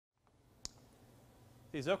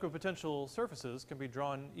these equipotential surfaces can be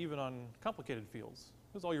drawn even on complicated fields,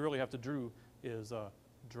 because all you really have to do is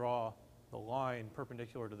draw the line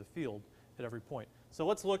perpendicular to the field at every point. So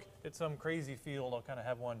let's look at some crazy field. I'll kind of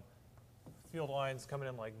have one field lines coming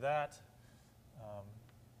in like that,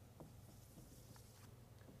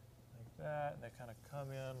 and they kind of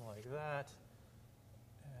come in like that,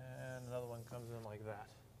 and another one comes in like that.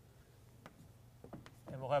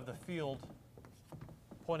 And we'll have the field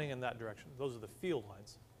pointing in that direction. Those are the field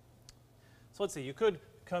lines. So let's see, you could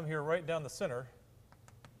come here right down the center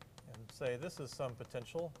and say this is some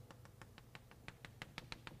potential.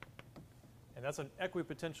 And that's an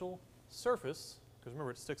equipotential surface, because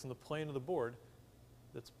remember it sticks in the plane of the board.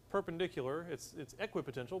 That's perpendicular. It's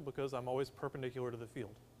equipotential because I'm always perpendicular to the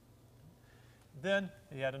field. Then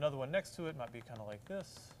you add another one next to it, might be kind of like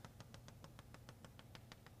this.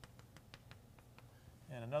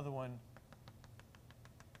 And another one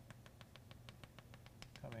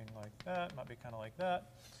coming like that, might be kind of like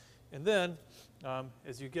that. And then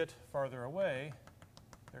as you get farther away,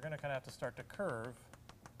 they're going to kind of have to start to curve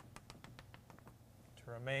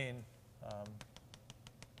to remain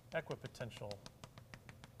equipotential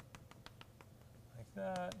like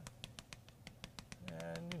that.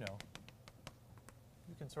 And you know,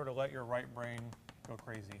 you can sort of let your right brain go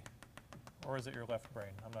crazy. Or is it your left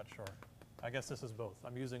brain? I'm not sure. I guess this is both.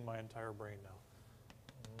 I'm using my entire brain now.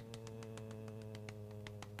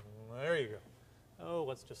 There you go. Oh,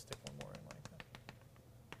 let's just stick one more in like that.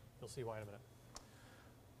 You'll see why in a minute.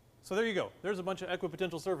 So there you go. There's a bunch of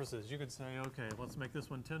equipotential surfaces. You could say, okay, let's make this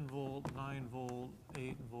one 10 volt, 9 volt,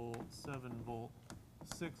 8 volt, 7 volt,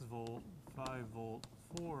 6 volt, 5 volt,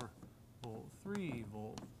 4 volt, 3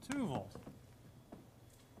 volt, 2 volt.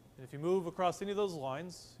 And if you move across any of those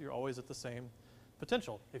lines, you're always at the same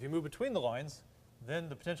potential. If you move between the lines, then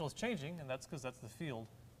the potential is changing, and that's because that's the field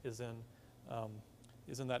is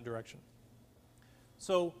in that direction.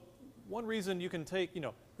 So one reason you can take, you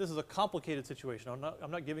know, this is a complicated situation.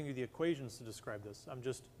 I'm not giving you the equations to describe this. I'm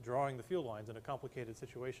just drawing the field lines in a complicated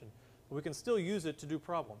situation. But we can still use it to do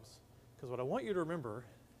problems. Because what I want you to remember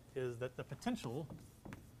is that the potential,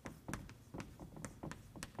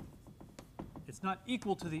 it's not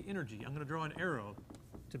equal to the energy. I'm going to draw an arrow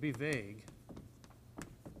to be vague.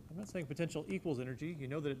 I'm not saying potential equals energy. You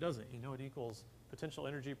know that it doesn't. You know it equals potential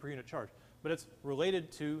energy per unit charge. But it's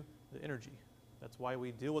related to the energy. That's why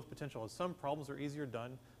we deal with potential. Some problems are easier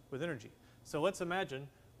done with energy. So let's imagine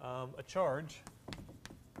a charge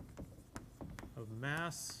of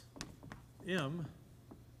mass m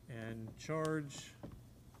and charge,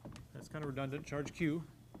 that's kind of redundant, charge q,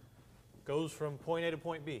 goes from point A to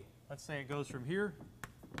point B. Let's say it goes from here,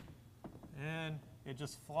 and it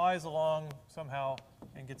just flies along somehow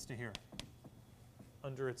and gets to here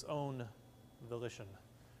under its own volition.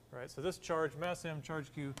 Right? So this charge, mass m,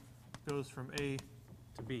 charge q, goes from A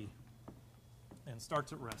to B and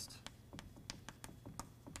starts at rest.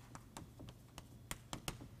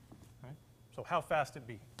 Right? So how fast it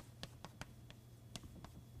be?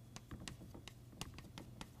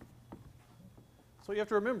 So what you have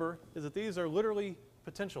to remember is that these are literally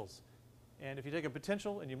potentials. And if you take a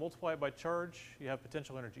potential and you multiply it by charge, you have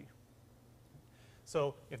potential energy.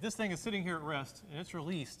 So if this thing is sitting here at rest and it's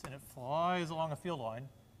released and it flies along a field line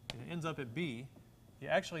and it ends up at B, you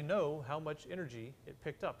actually know how much energy it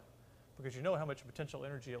picked up because you know how much potential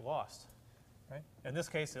energy it lost. Right? In this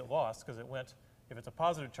case, it lost because it went, if it's a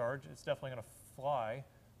positive charge, it's definitely going to fly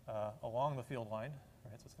along the field line.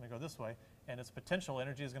 Right? So it's going to go this way, and its potential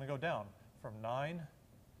energy is going to go down from 9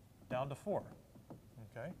 down to 4.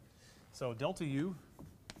 Okay? So delta U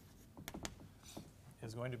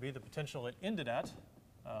is going to be the potential it ended at,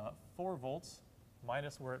 4 volts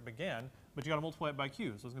minus where it began, but you got to multiply it by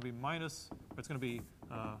Q. So it's going to be minus, it's going to be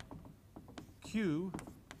Q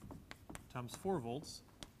times 4 volts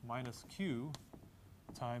minus Q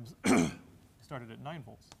times, started at 9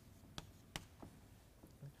 volts.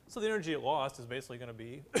 So the energy it lost is basically going to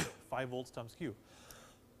be 5 volts times Q.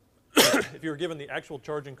 If you were given the actual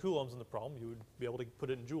charge in coulombs in the problem, you would be able to put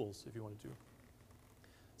it in joules if you wanted to.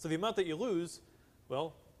 So the amount that you lose,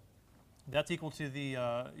 well, that's equal to the,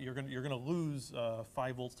 you're going to lose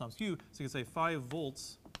 5 volts times Q. So you can say 5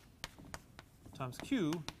 volts times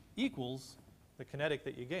Q equals the kinetic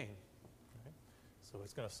that you gain. Right? So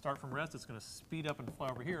it's going to start from rest. It's going to speed up and fly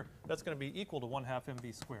over here. That's going to be equal to 1/2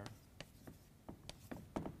 mv squared.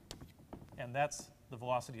 And that's the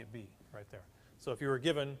velocity at B right there. So if you were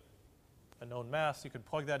given a known mass, you could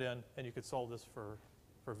plug that in and you could solve this for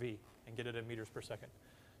V and get it in meters per second.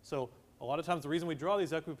 So a lot of times the reason we draw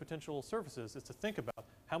these equipotential surfaces is to think about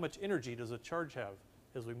how much energy does a charge have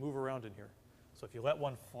as we move around in here. So if you let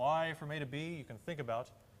one fly from A to B, you can think about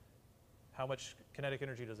how much kinetic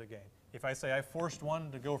energy does it gain. If I say I forced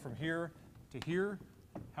one to go from here to here,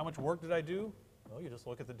 how much work did I do? Well, you just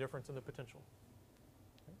look at the difference in the potential.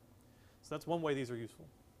 Okay. So that's one way these are useful.